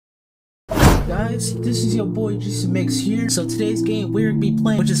guys, this is your boy GCMX here. So today's game we're gonna be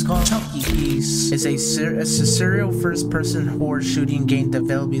playing, which is called Chuxie I. It's a serial first-person horror shooting game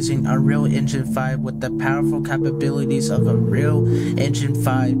developed using Unreal Engine 5 with the powerful capabilities of a Unreal Engine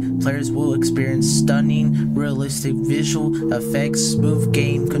 5. Players will experience stunning, realistic visual effects, smooth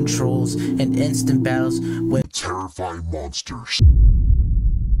game controls, and instant battles with terrifying monsters.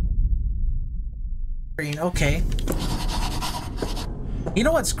 Okay. You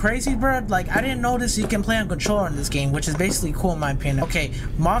know what's crazy, bro? Like, I didn't notice you can play on controller in this game, which is basically cool in my opinion. Okay,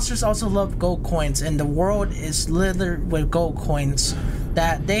 monsters also love gold coins, and the world is littered with gold coins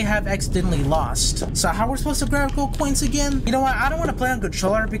that they have accidentally lost. So how we're supposed to grab gold coins again? You know what? I don't want to play on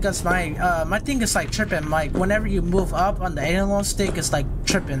controller because my thing is like tripping. Like, whenever you move up on the analog stick, it's like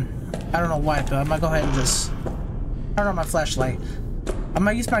tripping. I don't know why, but I'm gonna go ahead and just turn on my flashlight. I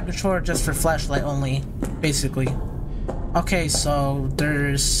might use my controller just for flashlight only, basically. Okay, so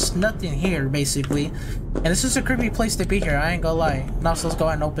there's nothing here, basically. And this is a creepy place to be here, I ain't gonna lie. Now so let's go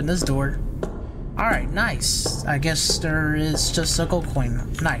ahead and open this door. Alright, nice. I guess there is just a gold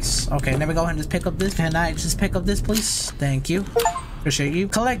coin. Nice. Okay, let me go ahead and just pick up this. Can I just pick up this, please? Thank you. Appreciate you.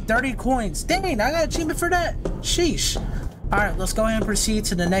 Collect 30 coins. Dang, I got an achievement for that. Sheesh. Alright, let's go ahead and proceed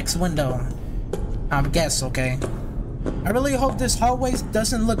to the next window. I guess, okay. I really hope this hallway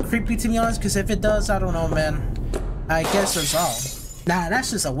doesn't look creepy, to be honest, because if it does, I don't know, man. I guess there's nah,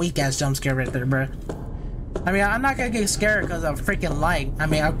 that's just a weak ass jump scare right there, bro. I mean, I'm not gonna get scared because of freaking light. I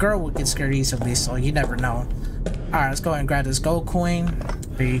mean, a girl would get scared easily, so you never know. Alright, let's go ahead and grab this gold coin.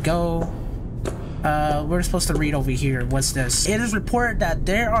 There you go. We're supposed to read over here. What's this? It is reported that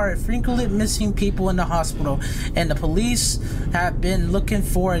there are frequently missing people in the hospital, and the police have been looking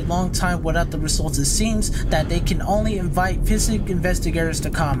for a long time without the results. It seems that they can only invite physical investigators to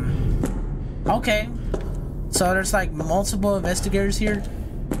come. Okay. So there's like multiple investigators here.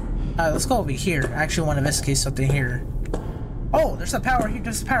 Let's go over here. I actually want to investigate something here. Oh, there's a power here.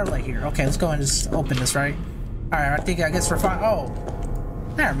 There's a power light here. Okay, let's go and just open this, right? Alright, I guess we're fine. Oh.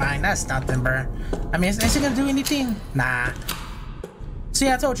 Never mind, that's nothing, bro. I mean, is it gonna do anything? Nah. See,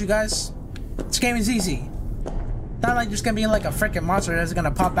 I told you guys. This game is easy. Not like there's gonna be like a freaking monster that's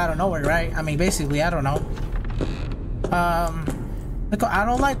gonna pop out of nowhere, right? I mean, basically, I don't know. Look, I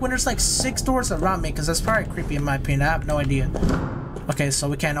don't like when there's like 6 doors around me, because that's probably creepy in my opinion. I have no idea. Okay, so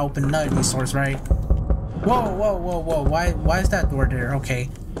we can't open none of these doors, right? Whoa, whoa, whoa, whoa. Why is that door there? Okay.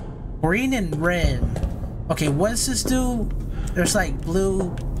 Green and red. Okay, what does this do? There's like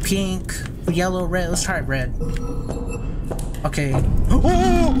blue, pink, yellow, red. Let's try red. Okay.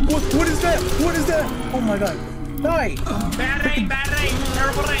 Oh, what is that? What is that? Oh my god. Die! Bad aim,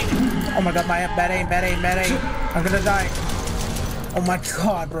 terrible aim. Oh my god, my bad aim. I'm gonna die. Oh my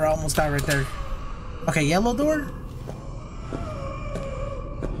god, bro, I almost died right there. Okay, yellow door?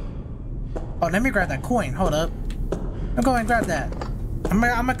 Oh, let me grab that coin. Hold up. I'm going to grab that. I'm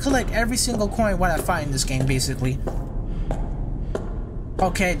gonna collect every single coin what I find in this game, basically.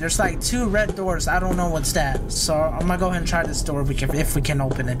 Okay, there's like 2 red doors. I don't know what's that. So I'm gonna go ahead and try this door if we can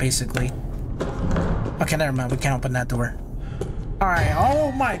open it, basically. Okay, never mind. We can't open that door. Alright,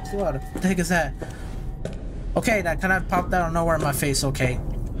 oh my god. What the heck is that? Okay, that kind of popped out of nowhere in my face. Okay.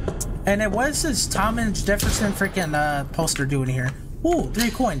 And then what is this Thomas Jefferson freaking poster doing here? Ooh, 3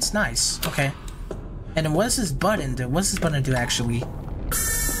 coins. Nice. Okay. And then what does this button do? What's this button do actually?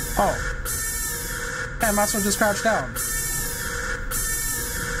 Oh. Okay, I might as well just crouch down.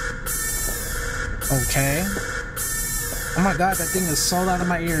 Okay. Oh my god, that thing is so loud in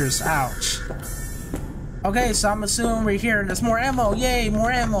my ears. Ouch. Okay, so I'm assuming we're here and there's more ammo. Yay,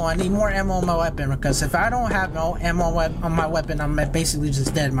 more ammo. I need more ammo on my weapon, because if I don't have no ammo on my weapon, I'm basically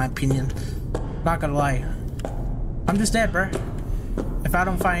just dead in my opinion. Not gonna lie. I'm just dead, bro. If I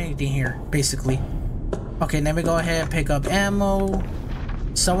don't find anything here, basically. Okay, let me go ahead and pick up ammo.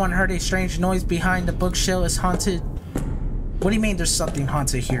 Someone heard a strange noise behind the bookshelf. It's haunted. What do you mean there's something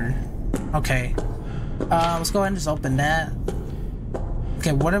haunted here? Okay. Let's go ahead and just open that.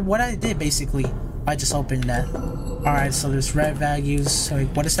 Okay, what I did basically, I just opened that. Alright, so there's red values. So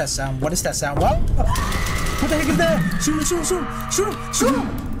what is that sound? What is that sound? What? What the heck is that? Shoot him, shoot him, shoot him, shoot him, shoot him!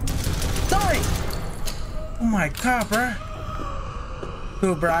 Die! Oh my god, bro.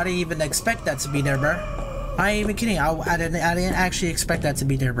 Dude, bro, I didn't even expect that to be there, bro. I ain't even kidding. I didn't actually expect that to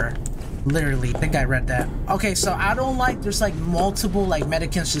be there, bro. Literally, I think I read that. Okay, so I don't like there's like multiple like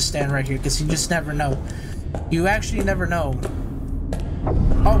medicants just stand right here, because you just never know. You actually never know.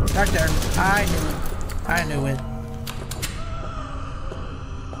 Oh, right there. I knew it.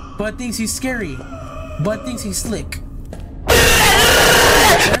 Bud thinks he's scary. Bud thinks he's slick.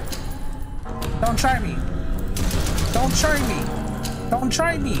 Don't try me. Don't try me. Don't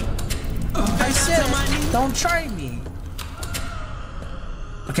try me. I said, don't try me.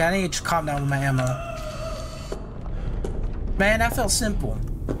 Okay, I need to calm down with my ammo. Man, that felt simple.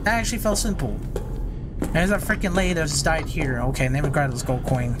 That actually felt simple. There's a freaking lady that just died here. Okay, let me grab those gold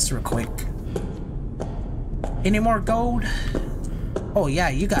coins real quick. Any more gold? Oh yeah,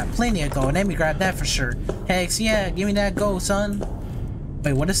 you got plenty of gold. Let me grab that for sure. Hex, yeah, give me that gold, son.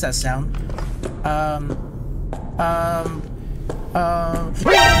 Wait, what is that sound? What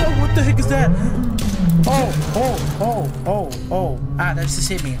the heck is that? Oh. Ah, that just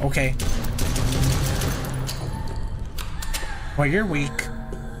hit me. Okay. Well, you're weak.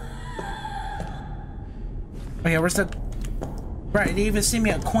 Okay, where's the... Right, they even sent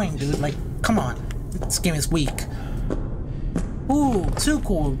me a coin, dude. Like, come on. This game is weak. Ooh, two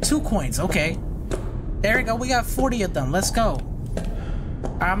coins. Okay. There we go. We got 40 of them. Let's go.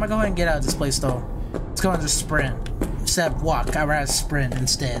 Alright, I'm gonna go ahead and get out of this place, though. Let's go and just sprint. Instead of walk, I'd rather sprint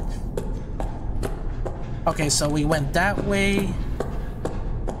instead. Okay, so we went that way.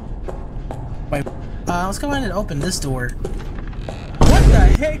 Wait. Let's go ahead and open this door. What the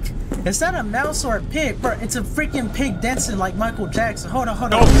heck? Is that a mouse or a pig? Bro, it's a freaking pig dancing like Michael Jackson. Hold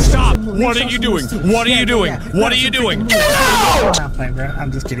on. No, stop! What are you doing? What are you doing? What are you doing? I'm not playing, bro.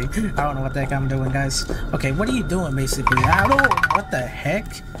 I'm just kidding. I don't know what the heck I'm doing, guys. Okay, what are you doing, basically? I don't know. What the heck?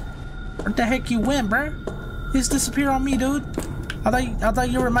 Where the heck you went, bro? You just disappeared on me, dude. I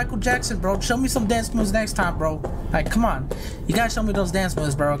thought you were Michael Jackson, bro. Show me some dance moves next time, bro. Like, come on. You gotta show me those dance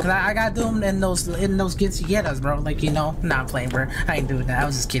moves, bro. Cause I gotta do them in those gets you get us, bro. Like, you know, not playing, bro. I ain't doing that. I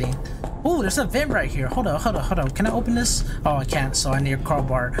was just kidding. Ooh, there's a vent right here. Hold on. Can I open this? Oh, I can't. So I need a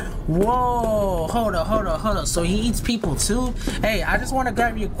crowbar. Whoa. Hold on. So he eats people too? Hey, I just want to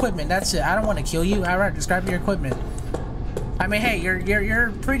grab your equipment. That's it. I don't want to kill you. All right, just grab your equipment. I mean, hey, you're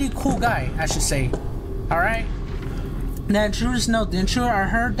a pretty cool guy, I should say. All right. Now, intruders note, the intruder, I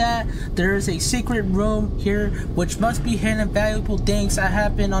heard that there is a secret room here which must be hidden valuable things. I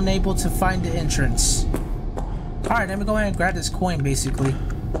have been unable to find the entrance. Alright, let me go ahead and grab this coin, basically.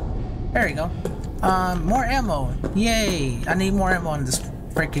 There you go. More ammo. Yay! I need more ammo on this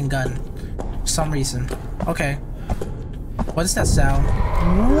freaking gun. For some reason. Okay. What is that sound?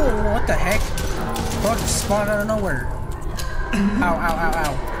 Whoa, what the heck? Bro, just spawned out of nowhere.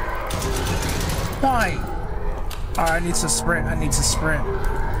 Ow. Why? Alright, I need to sprint.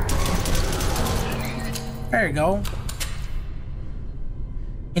 There you go.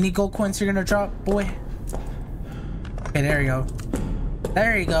 Any gold coins you're gonna drop, boy? Okay, there you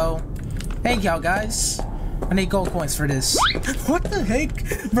go. Thank y'all, guys. I need gold coins for this. What the heck?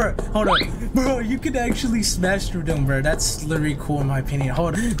 Bro, hold on. Bro, you can actually smash through them, bro. That's literally cool in my opinion.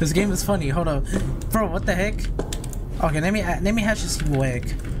 Hold on. This game is funny. Hold on. Bro, what the heck? Okay, let me hatch this evil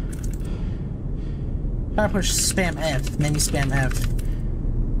egg. I push spam F. Let me spam F.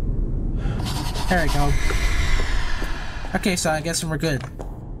 There we go. Okay, so I guess we're good.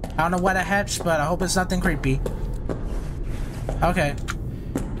 I don't know what I hatched, but I hope it's nothing creepy. Okay.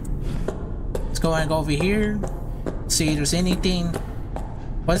 Let's go ahead and go over here. See if there's anything.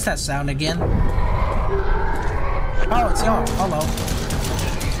 What's that sound again? Oh, it's y'all. Hello.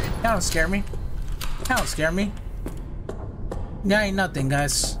 That don't scare me. That ain't nothing,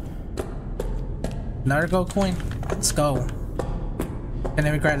 guys. Another gold coin. Let's go. And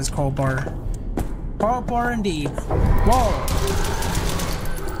then we grab this crowbar. Crowbar indeed. Whoa.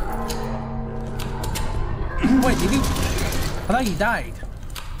 Wait, did he? I thought he died.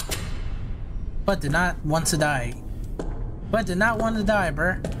 But did not want to die.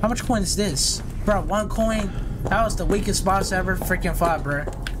 Bro. How much coin is this? Bro, 1 coin? That was the weakest boss I ever freaking fought, bro.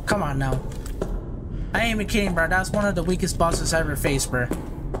 Come on now. I ain't even kidding, bro. That's one of the weakest bosses I ever faced, bro.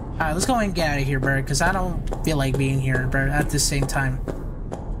 Alright, let's go and get out of here, bro, because I don't feel like being here, bro, at the same time.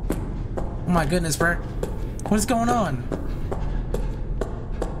 Oh my goodness, bro. What is going on?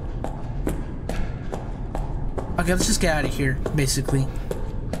 Okay, let's just get out of here, basically.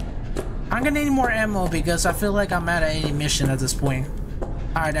 I'm gonna need more ammo because I feel like I'm out of ammunition at this point.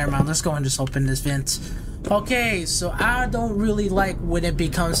 Alright, never mind. Let's go and just open this vent. Okay, so I don't really like when it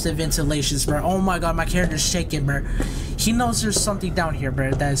becomes the ventilations, bro. Oh my god, my character's shaking, bro. He knows there's something down here,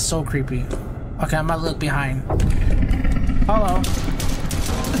 bro. That is so creepy. Okay, I might look behind. Hello.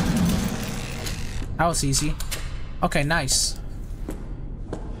 That was easy. Okay, nice.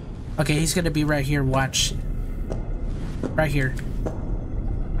 Okay, he's gonna be right here. Watch. Right here.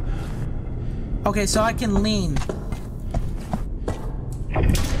 Okay, so I can lean.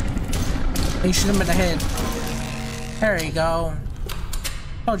 You shoot him in the head. There you go.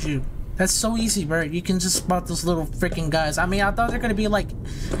 Told you. That's so easy, bro. You can just spot those little freaking guys. I mean, I thought they're gonna be like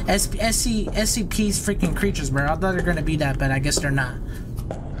SCP's freaking creatures, bro. I thought they're gonna be that, but I guess they're not.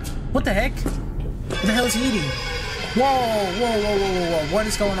 What the heck? What the hell is he eating? Whoa. What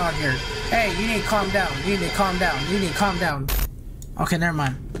is going on here? Hey, you need to calm down. You need to calm down. You need to calm down. Okay, never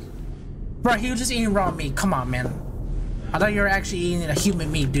mind. Bro, he was just eating raw meat. Come on, man. I thought you were actually eating a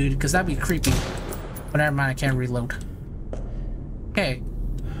human meat, dude, because that'd be creepy. But never mind, I can't reload. Okay.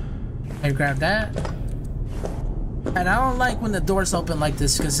 Let me grab that. And I don't like when the doors open like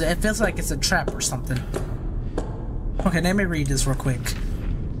this, because it feels like it's a trap or something. Okay, let me read this real quick.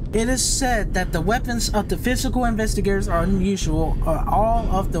 It is said that the weapons of the physical investigators are unusual, all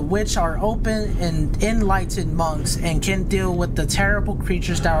of the which are open and enlightened monks and can deal with the terrible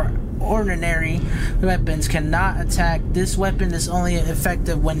creatures that are ordinary weapons cannot attack. This weapon is only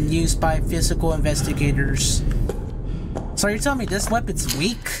effective when used by physical investigators. So you're telling me this weapon's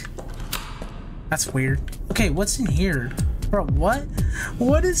weak? That's weird. Okay, what's in here? Bro, what?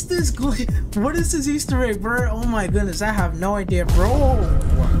 What is this? What is this Easter egg, bro? Oh my goodness, I have no idea, bro.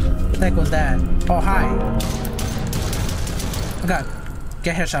 What the heck was that? Oh, hi. Oh god.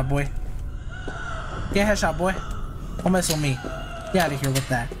 Get headshot, boy. Get headshot, boy. Don't mess with me. Get out of here with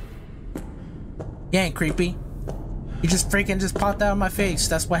that. You ain't creepy. You just freaking just popped out of my face.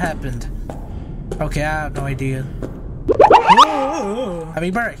 That's what happened. Okay, I have no idea. I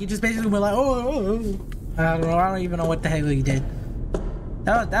mean, bro, he just basically went like, oh. I don't even know what the hell he did.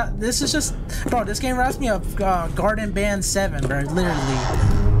 This is just, bro, this game reminds me of Garden Band 7, bro, literally.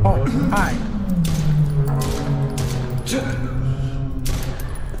 Oh, hi.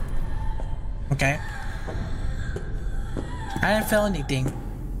 Okay. I didn't feel anything.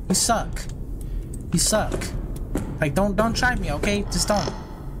 You suck. You suck. Like, don't try me, okay? Just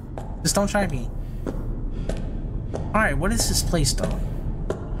don't try me. Alright, what is this place, though?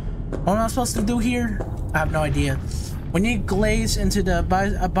 What am I supposed to do here? I have no idea. When you glaze into the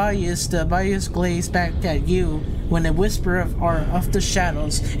abyss glaze back at you. When the whisper of the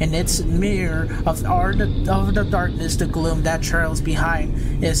shadows and its mirror of the darkness, the gloom that trails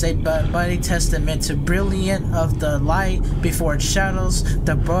behind is a bloody testament to brilliance of the light before it shadows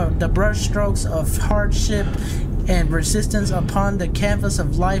the brush strokes of hardship and resistance upon the canvas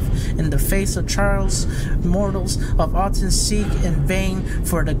of life in the face of trials. Mortals of often seek in vain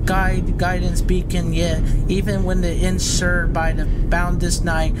for the guidance beacon, yet even when the ensured by the boundless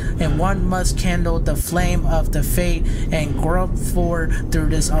night, and one must kindle the flame of the fate and grope forward through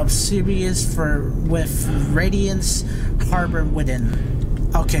this obscurious with radiance harbored within.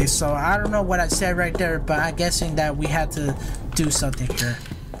 Okay, so I don't know what I said right there, but I'm guessing that we had to do something here.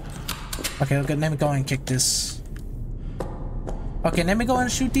 Okay, let me go and kick this. Okay, let me go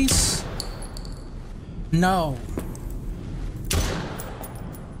and shoot these. No.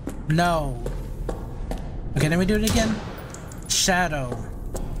 No. Okay, let me do it again. Shadow.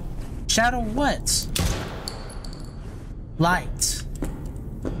 Shadow what? Light.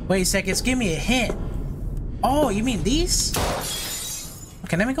 Wait a second, give me a hint. Oh, you mean these?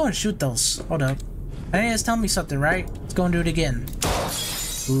 Okay, let me go and shoot those. Hold up. I think it's telling me something, right? Let's go and do it again.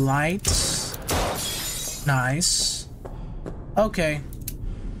 Light. Nice. Okay.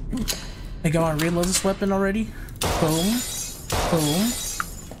 I go and reload this weapon already. Boom. Boom.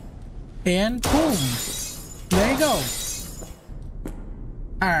 And boom. There you go.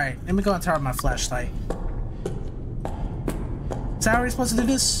 Alright, let me go and turn on my flashlight. Is that how we're supposed to do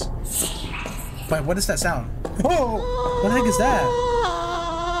this? Wait, what is that sound? Oh! What the heck is that?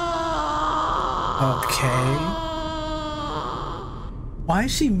 Okay. Why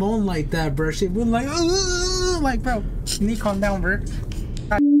is she moan like that, bro? She moan like, bro, you need to calm down, bro.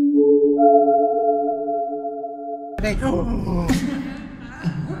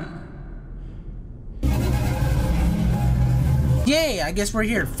 Yay, I guess we're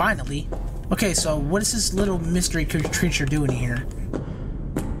here, finally. Okay, so what is this little mystery creature doing here?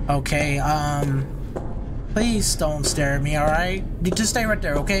 Okay, please don't stare at me, alright? Just stay right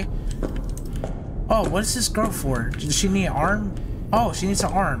there, okay? Oh, what is this girl for? Does she need an arm? Oh, she needs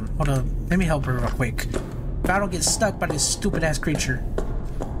an arm. Hold on, let me help her real quick. If I don't get stuck by this stupid ass creature.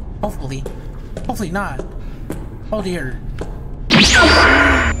 Hopefully. Hopefully not. Oh dear.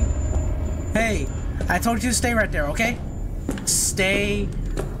 Hey, I told you to stay right there, okay? Stay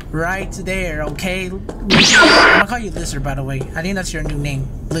right there, okay? I'm gonna call you Lizard, by the way. I think that's your new name,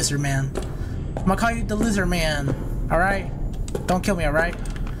 Lizard Man. I'm gonna call you the Lizard Man, alright? Don't kill me, alright?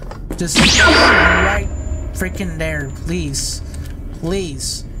 Just stay right freaking there, please.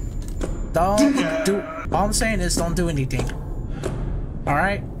 Please. Don't do. All I'm saying is don't do anything.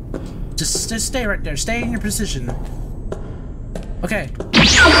 Alright? Just stay right there. Stay in your position. Okay.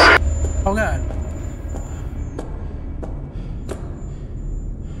 Oh god.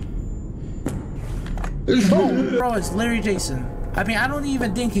 Oh, bro, it's Larry Jason. I mean, I don't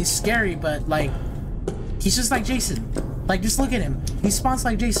even think he's scary, but like, he's just like Jason. Like, just look at him. He spawns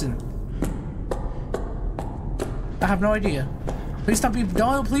like Jason. I have no idea. Please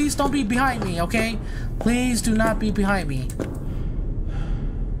don't be behind me, okay? Please do not be behind me.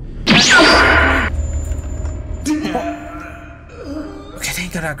 Oh. Okay,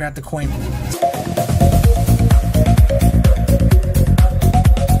 thank God I grabbed the coin.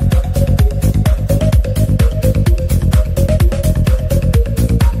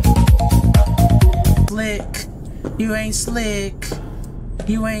 Slick. You ain't slick.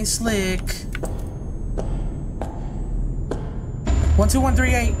 You ain't slick.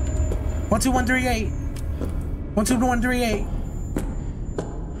 12138. 12138. 12138.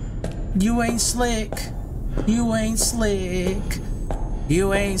 You ain't slick. You ain't slick.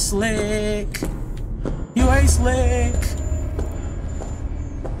 You ain't slick. You ain't slick.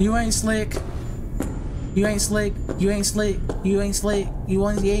 You ain't slick. You ain't slick. You ain't slick. You ain't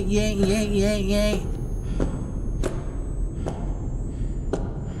slick. You ain't.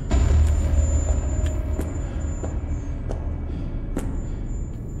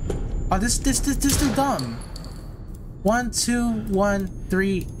 Oh, this too dumb.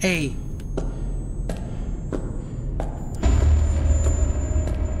 12138.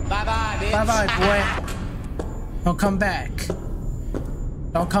 Bye-bye, bitch. Bye-bye, boy. Don't come back.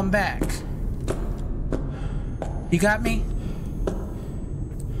 Don't come back. You got me?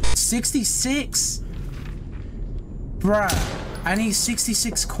 66? Bruh, I need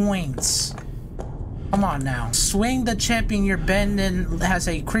 66 coins. Come on now. Swing the champion you're bending has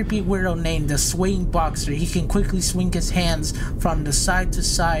a creepy weirdo named the Swing Boxer. He can quickly swing his hands from the side to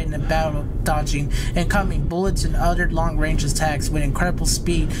side in a battle, dodging incoming bullets and other long-range attacks with incredible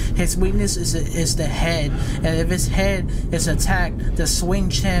speed. His weakness is the head, and if his head is attacked, the Swing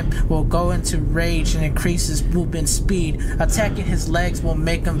Champ will go into rage and increase his movement speed. Attacking his legs will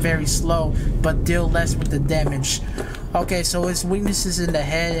make him very slow, but deal less with the damage. Okay, so his weakness is in the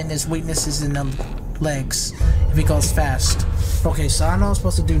head and his weakness is in the legs if he goes fast. Okay, so I know what I'm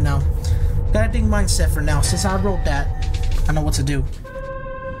supposed to do now. Gotta think mindset for now. Since I wrote that, I know what to do.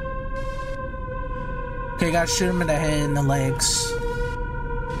 Okay, gotta shoot him in the head and the legs.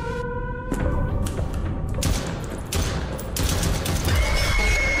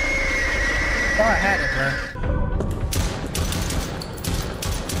 Oh, I had it, bro.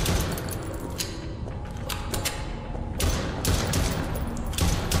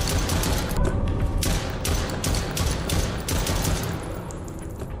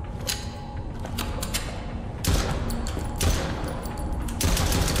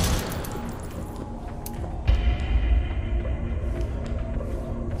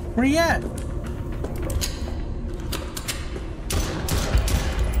 Where he at?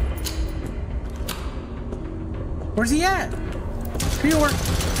 Where's he at? Here you are.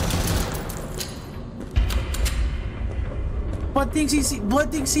 Blood thinks he's he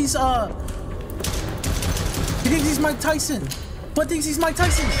thinks he's Mike Tyson. Blood thinks he's Mike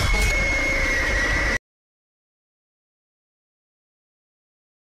Tyson.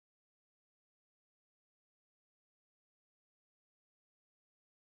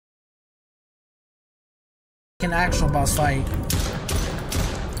 An actual boss fight.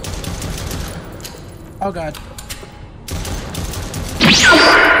 Oh god.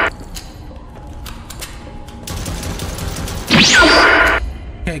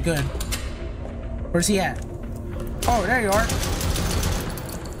 Okay, good. Where's he at? Oh, there you are.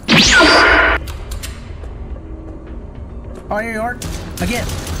 Oh, here you are. Again.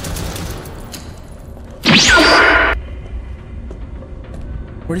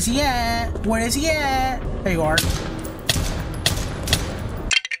 Where is he at? Where is he at? There you are.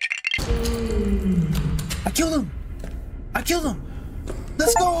 I killed him! I killed him!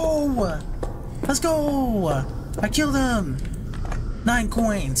 Let's go! Let's go! I killed him! 9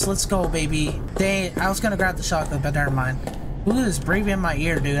 coins. Let's go, baby. Dang, I was gonna grab the shotgun, but never mind. Look at this breathing in my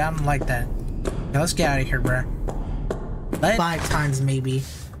ear, dude. I don't like that. Okay, let's get out of here, bro. 5 times, maybe.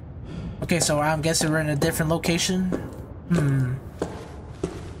 Okay, so I'm guessing we're in a different location. I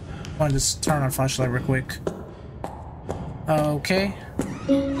want to just turn on flashlight real quick. Okay.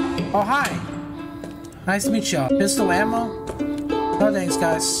 Oh, hi. Nice to meet y'all. Pistol ammo? No thanks,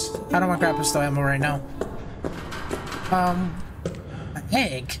 guys. I don't want to grab pistol ammo right now. An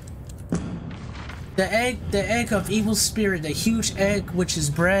egg. The egg of evil spirit, the huge egg which is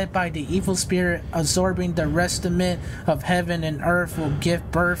bred by the evil spirit, absorbing the restament of heaven and earth, will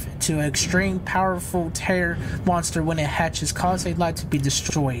give birth to an extreme powerful terror monster when it hatches, cause a life to be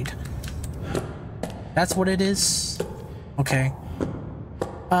destroyed. That's what it is? Okay.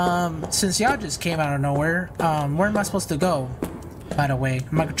 Since y'all just came out of nowhere, where am I supposed to go? By the way,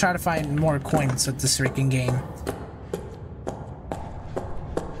 I'm gonna try to find more coins at this freaking game.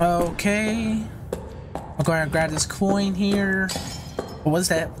 Okay. I'm going to grab this coin here. What was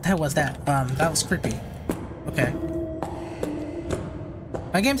that? What the hell was that? That was creepy. Okay.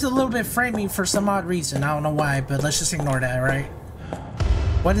 My game's a little bit framey for some odd reason. I don't know why, but let's just ignore that, right?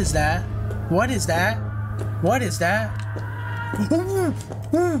 What is that? What is that? What is that?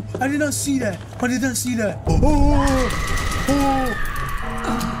 I did not see that. I did not see that.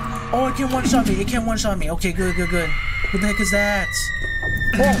 Oh, it can one-shot me. It can one-shot me. Okay, good, good, good. What the heck is that?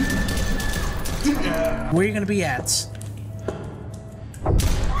 Oh. Where are you gonna be at?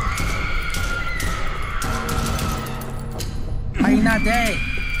 Are you not dead?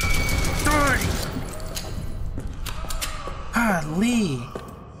 Holy.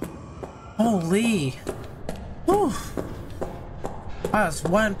 Holy. Whew. That's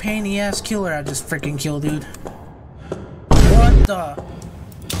one pain in the ass killer I just freaking killed, dude. What the?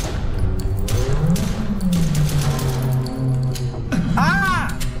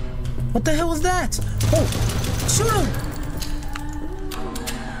 Ah! What the hell was that? Oh! Shoot him!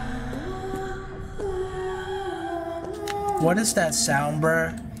 What is that sound,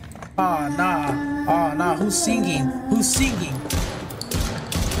 bruh? Oh, nah. Oh, nah. Who's singing? Who's singing?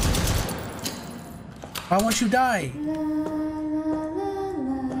 Why won't you die?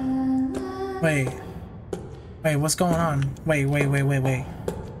 Wait. Wait, what's going on? Wait.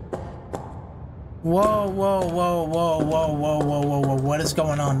 Whoa. What is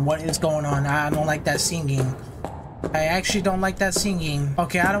going on? What is going on? I don't like that singing. I actually don't like that singing.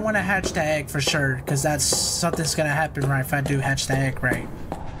 Okay, I don't want to hatch the egg for sure, because that's something's gonna happen right if I do hatch the egg right.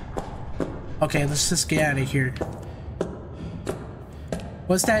 Okay, let's just get out of here.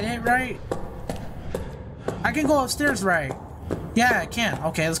 Was that it, right? I can go upstairs, right? Yeah, I can.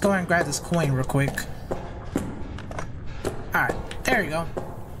 Okay, let's go ahead and grab this coin real quick. Alright, there you go.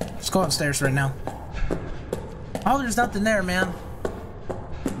 Let's go upstairs right now. Oh, there's nothing there, man.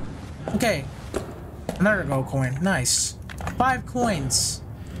 Okay. Another gold coin. Nice. 5 coins.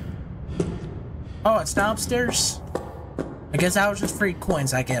 Oh, it's not upstairs? I guess that was just free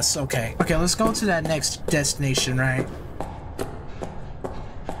coins, I guess. Okay. Okay, let's go to that next destination, right?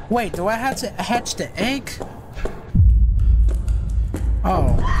 Wait, do I have to hatch the egg?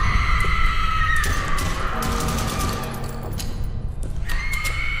 Oh.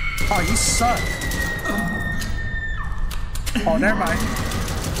 Oh, you suck. Oh, never mind.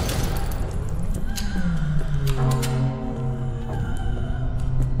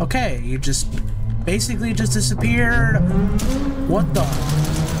 Okay, you just basically just disappeared. What the?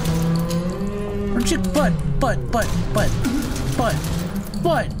 Where'd you butt?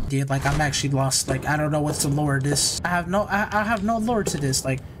 Dude, like I'm actually lost. Like I don't know what's the lore of this. I have no lore to this.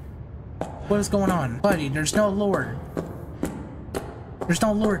 Like, what is going on? Buddy, there's no lore. There's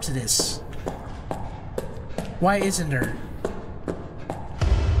no lore to this. Why isn't there?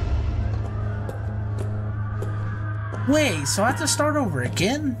 Wait, so I have to start over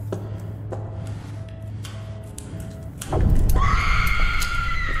again?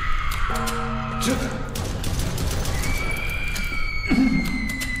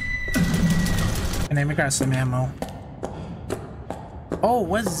 And then we got some ammo. Oh,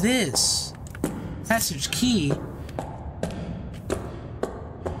 what's this? Passage key.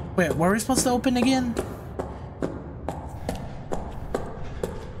 Wait, what are we supposed to open again?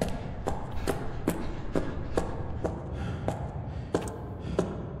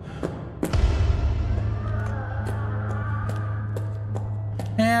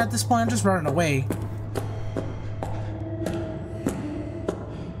 Yeah, at this point I'm just running away.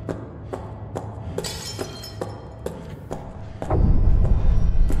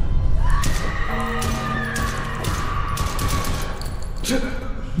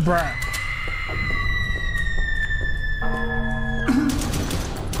 Bruh.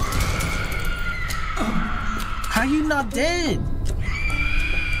 How you not dead?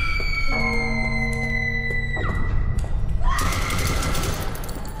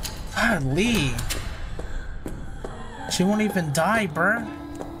 Golly. She won't even die, bruh.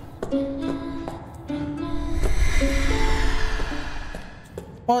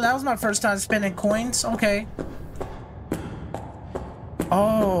 Oh, that was my first time spending coins. Okay.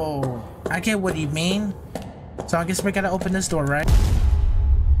 Oh, I get what you mean. So I guess we gotta open this door, right?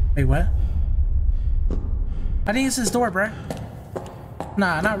 Wait, what? I think it's this door, bruh.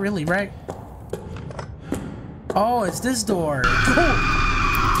 Nah, not really, right? Oh, it's this door.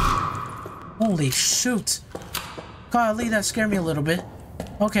 Holy shoot. Golly, that scared me a little bit.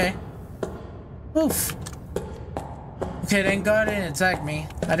 Okay. Oof. Okay, thank God it didn't attack me.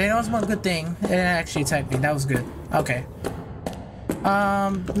 I didn't know it was one good thing. It didn't actually attack me. That was good. Okay.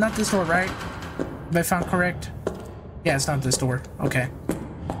 Not this door, right? If I'm correct. Yeah, it's not this door. Okay.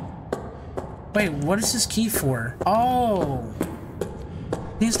 Wait, what is this key for? Oh! I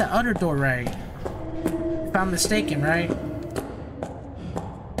think it's the other door, right? If I'm mistaken, right?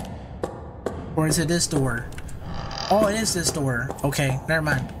 Or is it this door? Oh, it is this door. Okay, never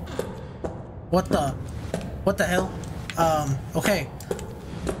mind. What the hell? Okay.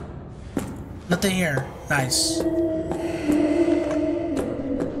 Nothing here. Nice.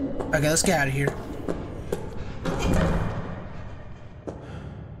 Okay, let's get out of here.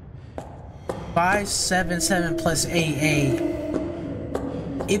 577 plus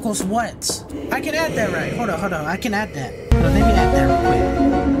 8A equals what? I can add that, right? Hold on. I can add that. Let me add that real quick.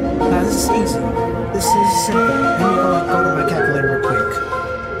 Now, this is easy. This is simple. Let me go to my calculator real quick.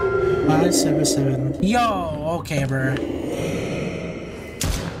 577. Yo, okay, bro.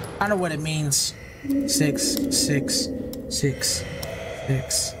 I know what it means. 6, 6, 6,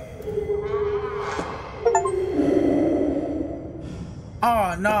 6.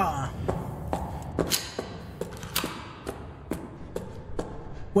 Oh, nah.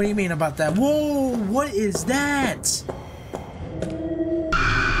 What do you mean about that? Whoa, what is that?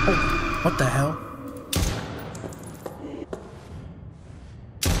 Oh, what the hell?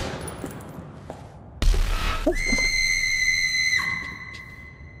 Oh.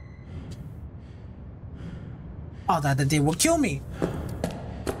 Oh, that thing will kill me.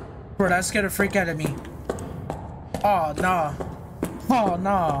 Bro, that scared the freak out of me. Oh, no. Oh,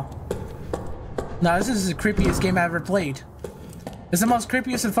 no. No, this is the creepiest game I ever played. It's the most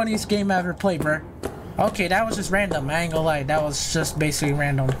creepiest and funniest game I ever played, bro. Okay, that was just random. I ain't gonna lie. That was just basically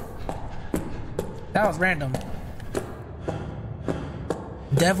random. That was random.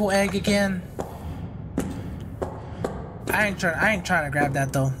 Devil egg again. I ain't trying to grab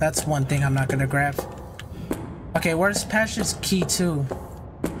that though. That's one thing I'm not gonna grab. Okay, where's Passion's key 2? Where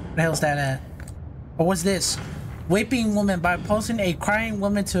the hell's that at? Or what's this? Weeping woman. By posing a crying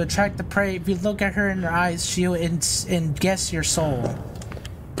woman to attract the prey. If you look at her in her eyes, she'll guess your soul.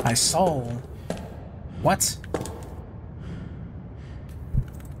 My soul? What?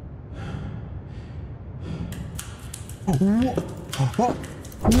 What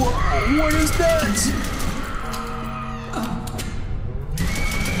is that?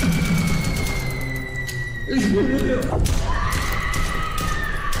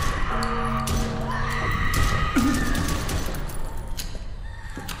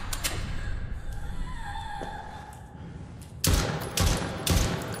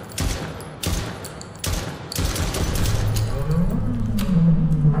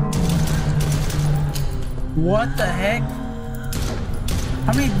 What the heck?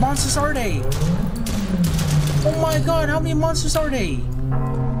 How many monsters are they? Oh my god, how many monsters are they?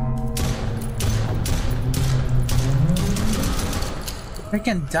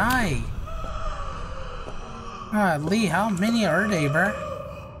 Freaking die. Lee, how many are they, bruh?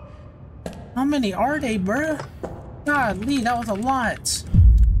 How many are they, bruh? Lee, that was a lot.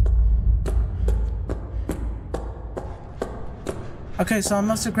 Okay, so I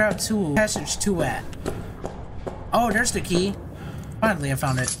must have grabbed passage 2 at. Oh, there's the key. Finally, I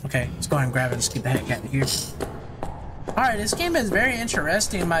found it. Okay, let's go ahead and grab it. Let's get the heck out of here. Alright, this game is very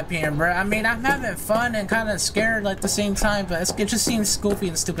interesting in my opinion, bro. I mean, I'm having fun and kind of scared at the same time, but it just seems goofy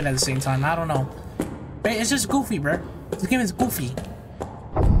and stupid at the same time. I don't know. But it's just goofy, bro. This game is goofy.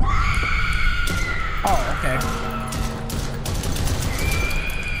 Oh, okay.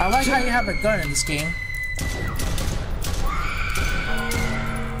 I like how you have a gun in this game.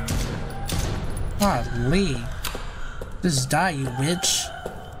 Lee. Just die, you witch.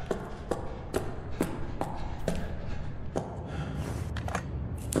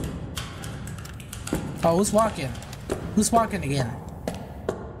 Oh, who's walking? Who's walking again?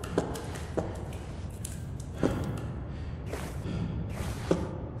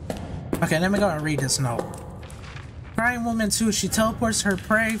 Okay, let me go and read this note. Crying woman 2, she teleports her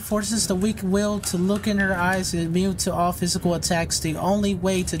prey, forces the weak will to look in her eyes and immune to all physical attacks. The only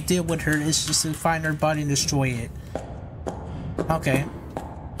way to deal with her is just to find her body and destroy it. Okay.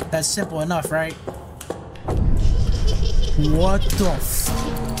 That's simple enough, right? What the f—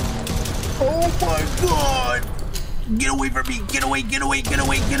 Oh my god! Get away from me! Get away, get away, get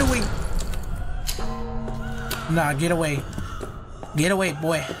away, get away! Nah, get away. Get away,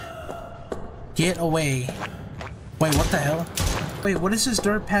 boy. Get away. Wait, what the hell? Wait, what is this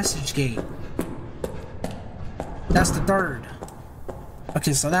third passage gate? That's the third.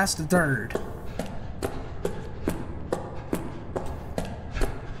 Okay, so that's the third.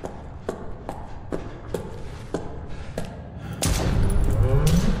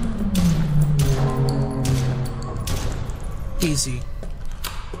 Easy.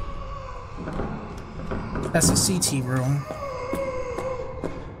 That's a CT room.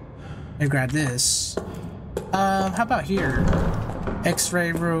 Let me grab this. How about here?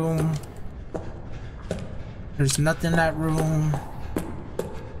 X-ray room. There's nothing in that room.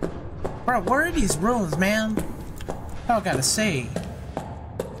 Bro, where are these rooms, man? I gotta say.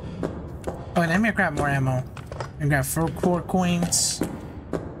 Oh, let me grab more ammo. And grab 4 core coins.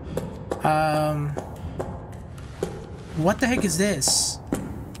 What the heck is this?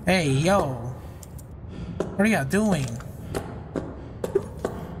 Hey, yo. What are y'all doing?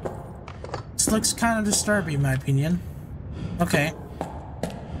 This looks kind of disturbing, in my opinion. Okay.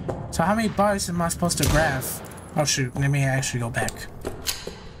 So how many bodies am I supposed to grab? Oh shoot, let me actually go back.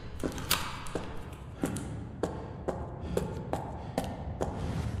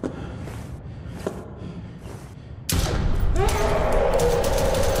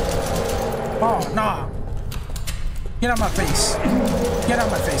 Oh, nah. Get out my face. Get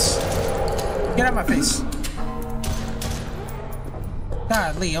out my face. Get out my face.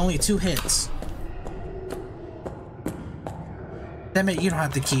 Godly, only 2 hits. Damn it, you don't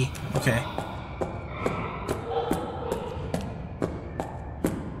have the key. Okay.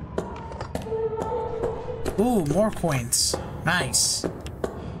 Ooh, more coins. Nice.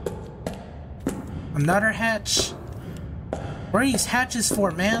 Another hatch. What are these hatches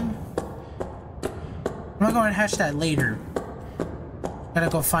for, man? I'm gonna hatch that later. Gotta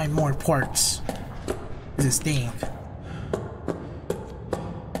go find more ports. This thing.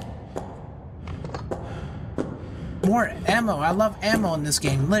 More ammo. I love ammo in this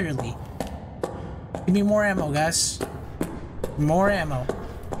game, literally. Give me more ammo, guys. More ammo.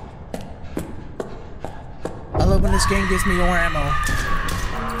 I love when this game gives me more ammo.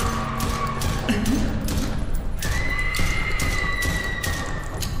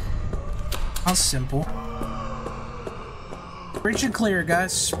 How simple. Rich and clear,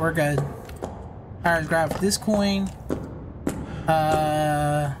 guys. We're good. Alright, grab this coin.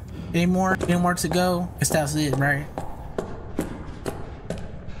 Any more to go? Guess that's it, right?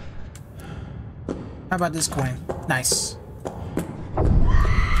 How about this coin? Nice.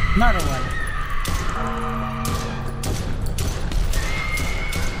 Another one.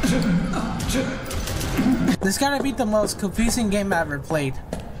 This gotta be the most confusing game I've ever played.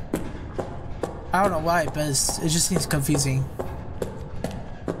 I don't know why, but it just seems confusing.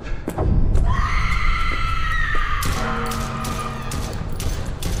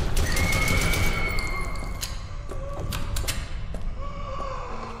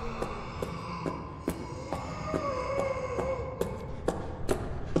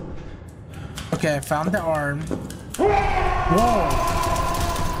 Okay, I found the arm. Whoa!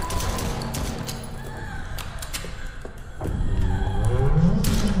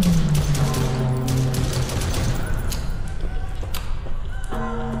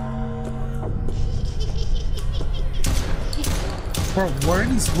 Bro, where are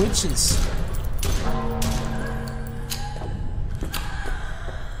these witches?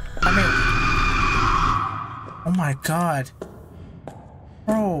 I mean... Oh my god.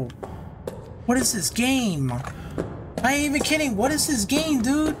 Bro. What is this game? I ain't even kidding. What is this game,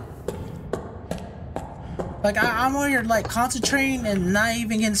 dude? Like, I'm over here, like, concentrating and not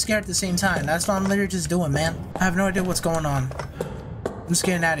even getting scared at the same time. That's what I'm literally just doing, man. I have no idea what's going on. I'm just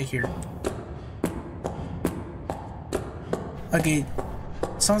getting out of here. Okay.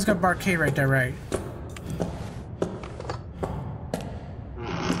 Someone's got Barcade right there, right?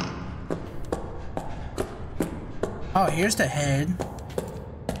 Oh, here's the head.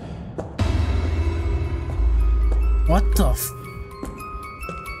 What the f...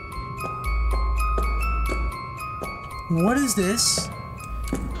 What is this?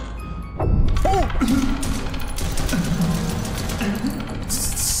 Oh!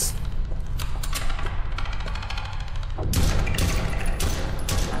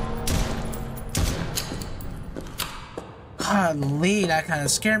 Golly, that kind of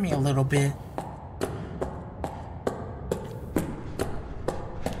scared me a little bit.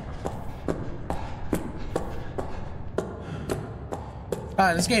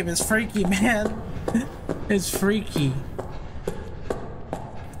 Ah, this game is freaky, man. It's freaky.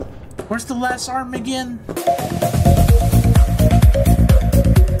 Where's the last arm again?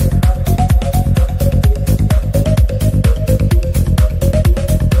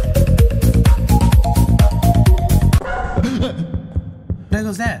 There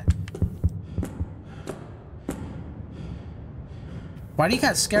goes that. Why do you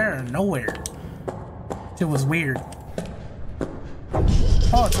got scared out of nowhere? It was weird.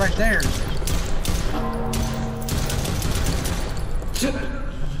 Oh, it's right there.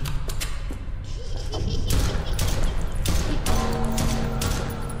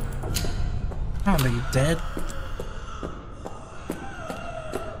 I don't think he's dead.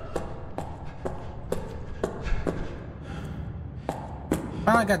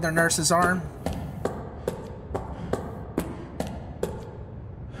 I got their nurse's arm.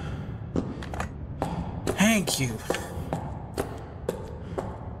 Thank you.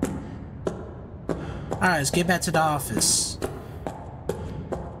 Alright, let's get back to the office.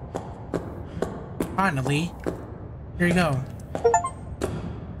 Finally. Here you go.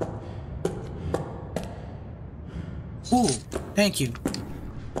 Ooh, thank you.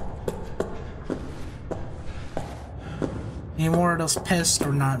 Any more of those pests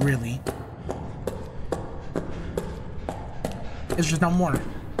or not really? There's just no more.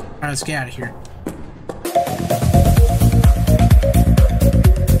 Alright, let's get out of here.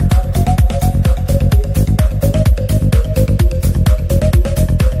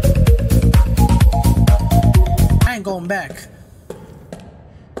 I ain't going back.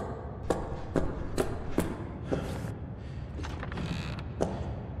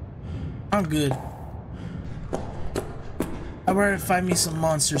 I'm good. I'd rather find me some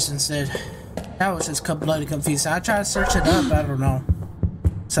monsters instead. That was just bloody confusing. I tried to search it up, I don't know.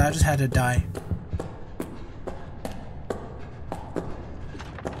 So I just had to die.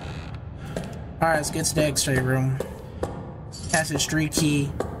 Alright, let's get to the X-ray room. Passage 3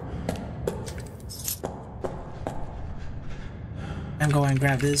 key. And go and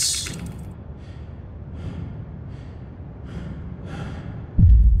grab this.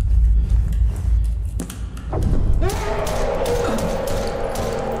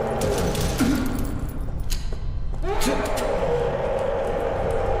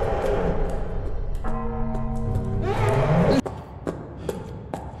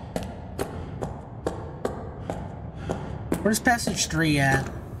 Where's passage 3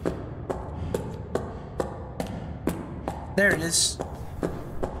 at? There it is.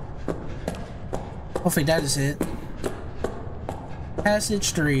 Hopefully that is it.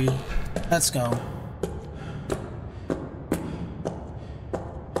 Passage 3. Let's go.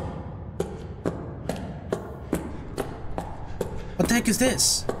 What the heck is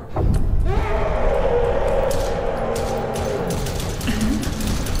this?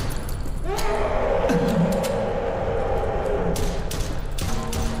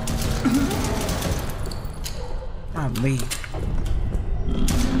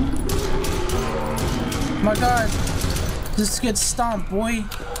 My god, just get stomped, boy.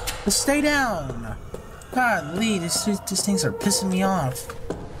 Just stay down. Golly, these things are pissing me off.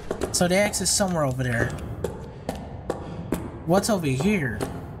 So the X is somewhere over there. What's over here?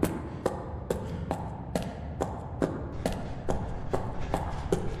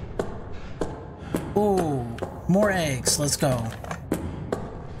 Ooh, more eggs. Let's go.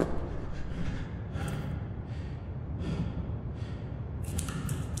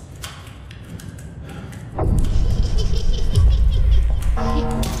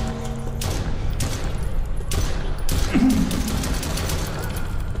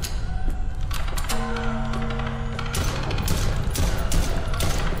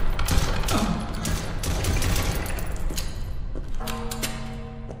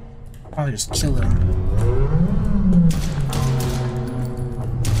 I'll just kill him.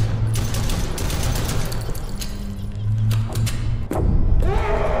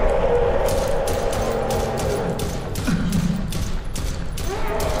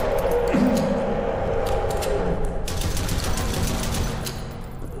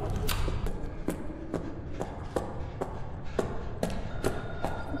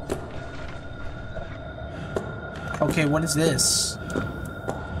 Okay, what is this?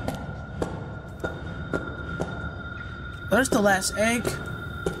 There's the last egg.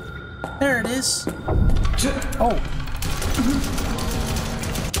 There it is. Oh.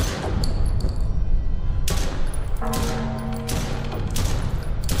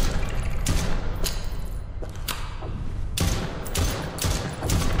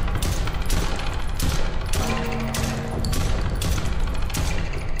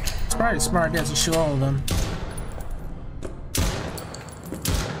 It's probably smart that to show all of them.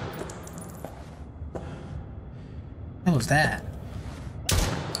 What was that?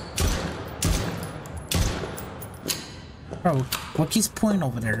 Bro, what keeps pointing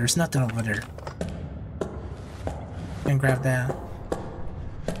over there? There's nothing over there. Can grab that.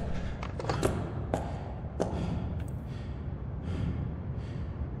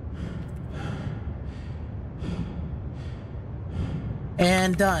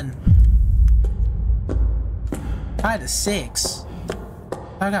 And done. I had a 6.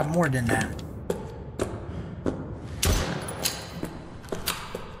 I got more than that.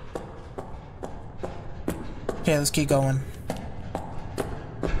 Okay, let's keep going.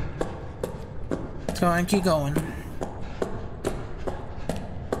 go and keep going.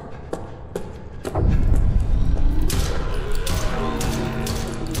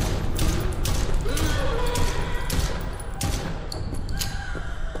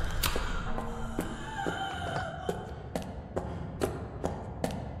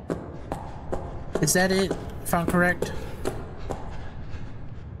 Is that it, if I'm correct?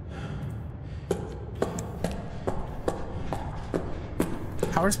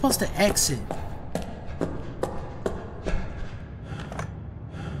 How are we supposed to exit?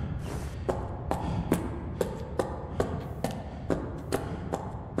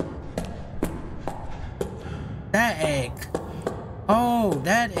 That egg. Oh,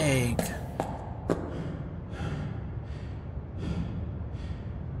 that egg.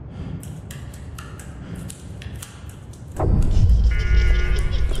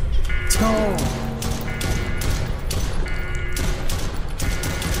 Let's go.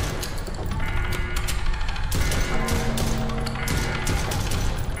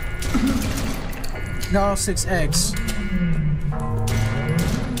 No, 6 eggs.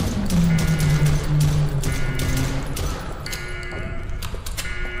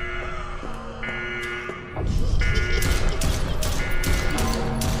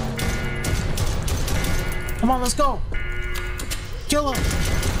 Come on, let's go. Kill him.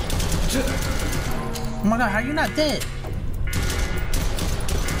 Oh my god, how you not dead?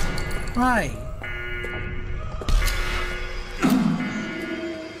 Why?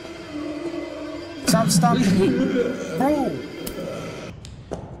 Stop stopping me. Bro.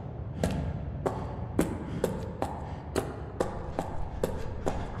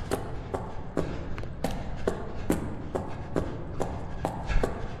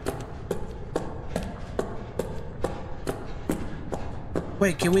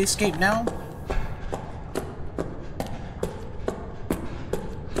 Wait, can we escape now?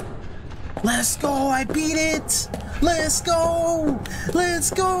 Let's go! I beat it! Let's go! Let's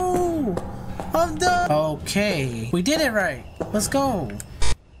go! I'm done! Okay, we did it right. Let's go.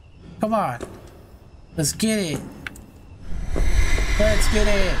 Come on. Let's get it. Let's get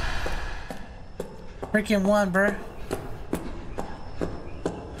it. Freaking one, bruh.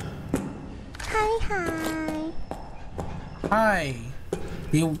 Hi. Hi.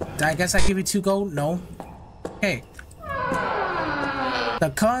 I guess I give you 2 gold? No. Hey. The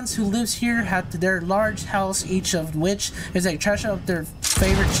cons who lives here have their large house, each of which is a treasure of their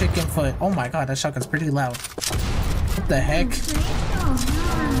favorite chicken foot. Oh my god, that shotgun's pretty loud. What the heck?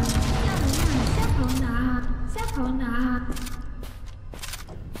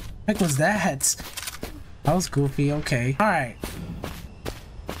 Heck was that? That was goofy, okay. Alright.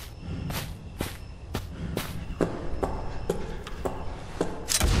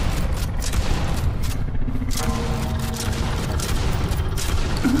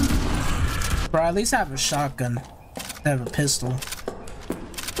 Bro, at least I have a shotgun. I have a pistol.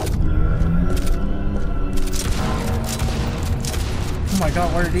 Oh my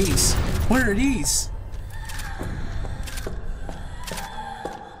god, what are these? What are these?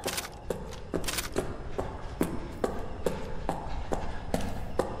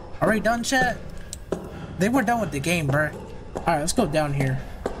 Are we done, chat? They were done with the game, bruh. Alright, let's go down here.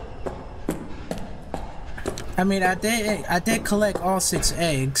 I mean, I did collect all 6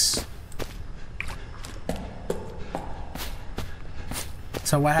 eggs.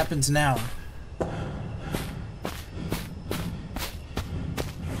 So what happens now?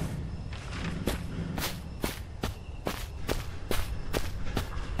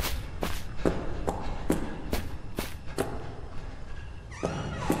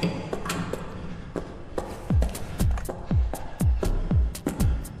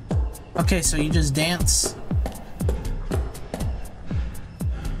 Okay, so you just dance.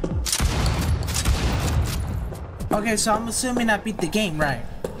 Okay, so I'm assuming I beat the game, right?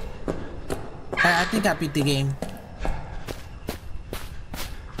 I think I beat the game.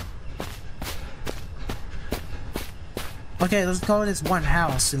 Okay, let's go to this one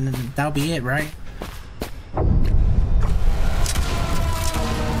house and then that'll be it, right?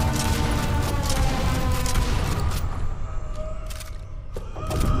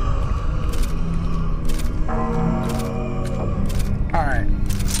 Alright.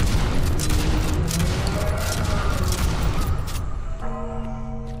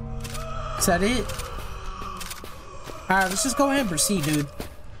 Is that it? Alright, let's just go ahead and proceed, dude.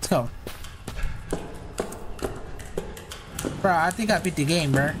 Let's go. Bro, I think I beat the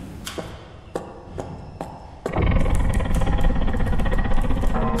game, bro.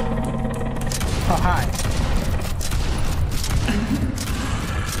 Oh, hi.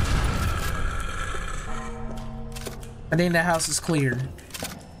 I think that house is cleared.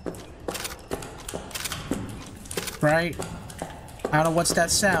 Right? I don't know what's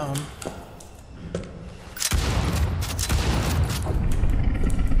that sound.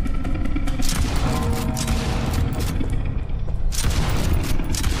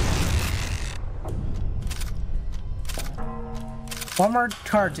 One more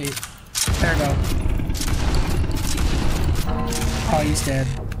target. There we go. Oh, he's dead.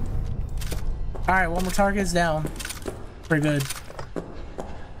 Alright, one more target is down. Pretty good.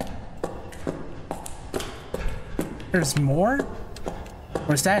 There's more?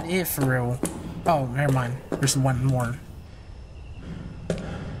 Or is that it for real? Oh, never mind. There's one more.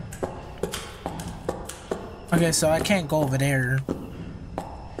 Okay, so I can't go over there.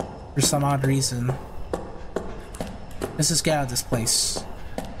 For some odd reason. Let's just get out of this place.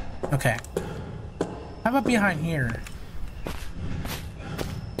 Okay. How about behind here?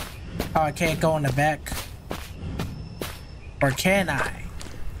 Oh, I can't go in the back. Or can I?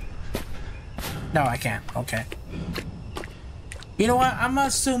 No, I can't. Okay. You know what? I'm gonna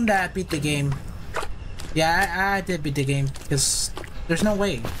assume that I beat the game. Yeah, I did beat the game. Because there's no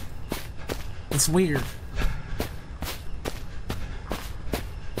way. It's weird.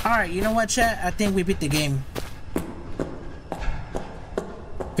 Alright, you know what, chat? I think we beat the game.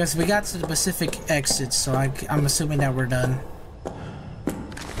 Because we got to the Pacific exit, so I'm assuming that we're done.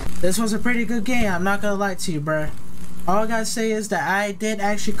 This was a pretty good game, I'm not gonna lie to you, bruh. All I gotta say is that I did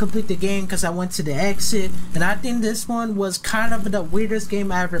actually complete the game because I went to the exit, and I think this one was kind of the weirdest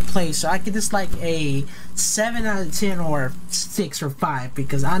game I ever played, so I give this like a 7 out of 10 or 6 or 5,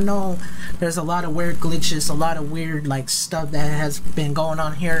 because I know there's a lot of weird glitches, a lot of weird like stuff that has been going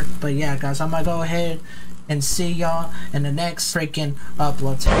on here. But yeah, guys, I'm gonna go ahead and see y'all in the next freaking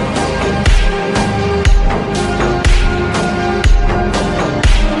upload.